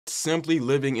simply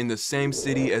living in the same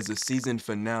city as the season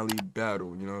finale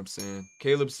battle. You know what I'm saying?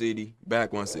 Caleb City,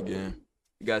 back once again.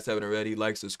 You guys haven't already,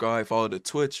 like, subscribe, follow the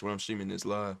Twitch when I'm streaming this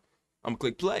live. I'm gonna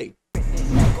click play. What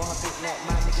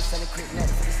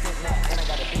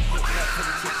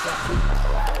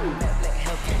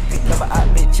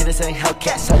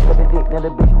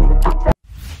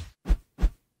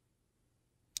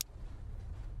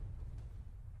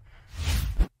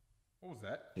was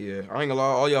that? Yeah, I ain't gonna lie,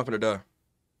 all y'all finna die.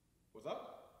 What's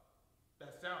up?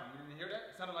 That sound, you didn't hear that?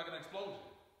 It sounded like an explosion.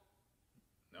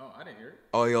 No, I didn't hear it.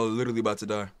 All y'all literally about to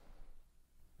die.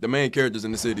 The main characters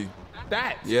in the city.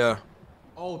 That? Yeah.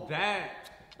 Oh, that.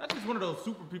 That's just one of those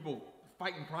super people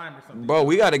fighting crime or something. Bro,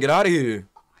 we gotta get out of here.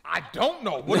 I don't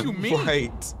know. What do you mean?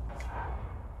 Right.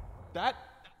 That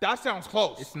sounds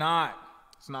close. It's not.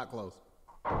 It's not close.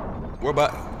 We're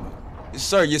about...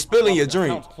 Sir, you're spilling your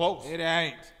drink. Sounds close. It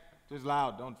ain't. Just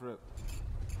loud. Don't trip.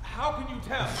 How can you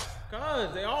tell?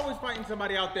 Cause they always fighting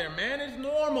somebody out there, man. It's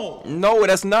normal. No,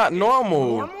 that's not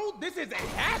normal. Normal? This is a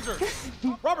hazard.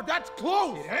 Robert, that's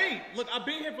close. It ain't. Look, I've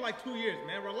been here for like 2 years,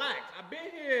 man. Relax. I've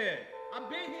been here,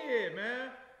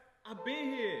 man. I've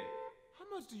been here. How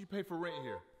much do you pay for rent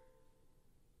here?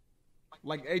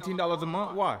 Like $18 a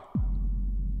month? Why?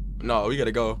 No, we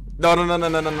gotta go.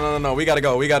 No. We gotta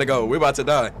go. We're about to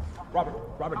die. Robert,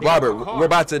 We're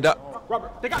about to die.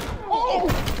 Robert, they got. Oh!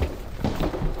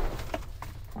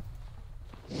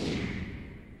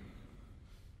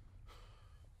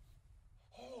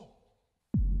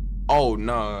 Oh,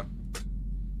 nah.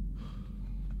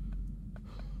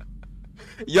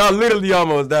 Y'all literally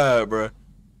almost died, bro.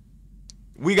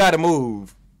 We gotta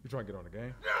move. You trying to get on the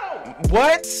game?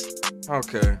 What?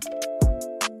 Okay.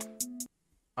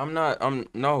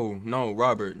 No,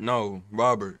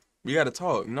 Robert. We gotta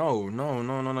talk. No.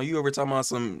 You ever talking about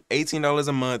some $18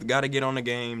 a month, gotta get on the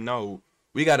game? No.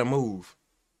 We gotta move.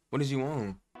 What did you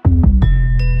want?